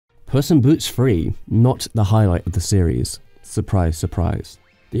Puss in Boots 3, not the highlight of the series. Surprise, surprise.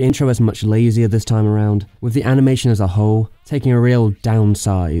 The intro is much lazier this time around, with the animation as a whole taking a real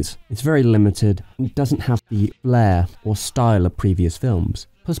downsize. It's very limited and doesn't have the flair or style of previous films.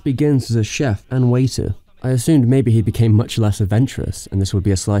 Puss begins as a chef and waiter. I assumed maybe he became much less adventurous and this would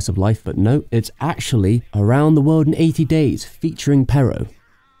be a slice of life, but no, it's actually Around the World in 80 Days featuring Perrault.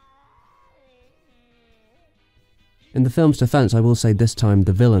 In the film's defense, I will say this time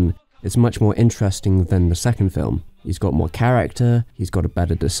the villain is much more interesting than the second film. He's got more character, he's got a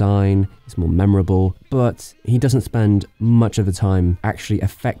better design, he's more memorable, but he doesn't spend much of the time actually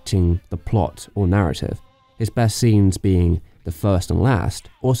affecting the plot or narrative. His best scenes being the first and last.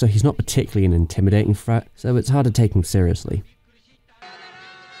 Also, he's not particularly an intimidating threat, so it's hard to take him seriously.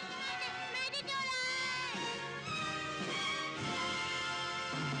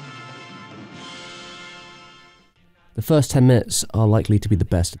 The first 10 minutes are likely to be the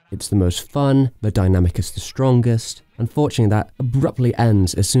best. It's the most fun, the dynamic is the strongest. Unfortunately, that abruptly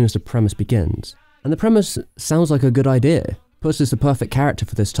ends as soon as the premise begins. And the premise sounds like a good idea. Puss is the perfect character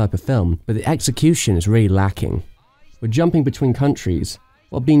for this type of film, but the execution is really lacking. We're jumping between countries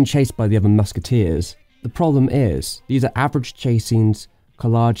while being chased by the other musketeers. The problem is, these are average chase scenes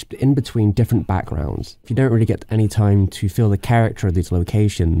collaged in between different backgrounds. If you don't really get any time to feel the character of these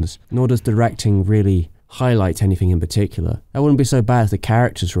locations, nor does directing really highlight anything in particular. That wouldn't be so bad if the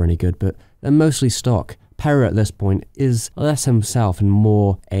characters were any good, but they're mostly stock. Perrault at this point is less himself and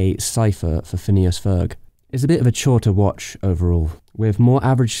more a cipher for Phineas Ferb. It's a bit of a chore to watch overall. With more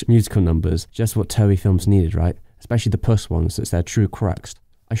average musical numbers, just what TOEI films needed, right? Especially the Puss ones, it's their true crux.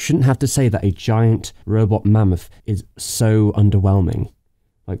 I shouldn't have to say that a giant robot mammoth is so underwhelming.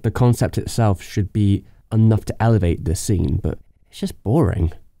 Like, the concept itself should be enough to elevate this scene, but it's just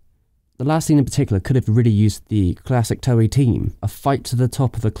boring. The last scene in particular could have really used the classic TOEI team. A fight to the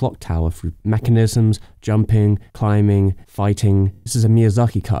top of the clock tower through mechanisms, jumping, climbing, fighting. This is a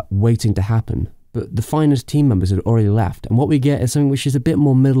Miyazaki cut waiting to happen. But the finest team members had already left, and what we get is something which is a bit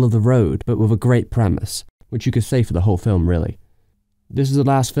more middle of the road, but with a great premise, which you could say for the whole film, really. This is the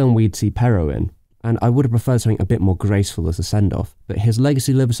last film we'd see Perrault in, and I would have preferred something a bit more graceful as a send-off, but his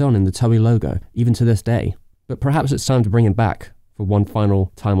legacy lives on in the TOEI logo, even to this day. But perhaps it's time to bring him back for one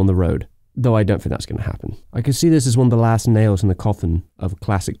final time on the road. Though I don't think that's going to happen. I can see this as one of the last nails in the coffin of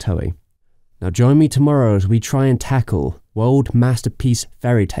classic TOEI. Now join me tomorrow as we try and tackle World Masterpiece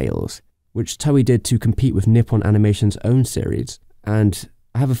Fairy Tales, which TOEI did to compete with Nippon Animation's own series, and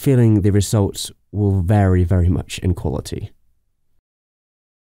I have a feeling the results will vary very much in quality.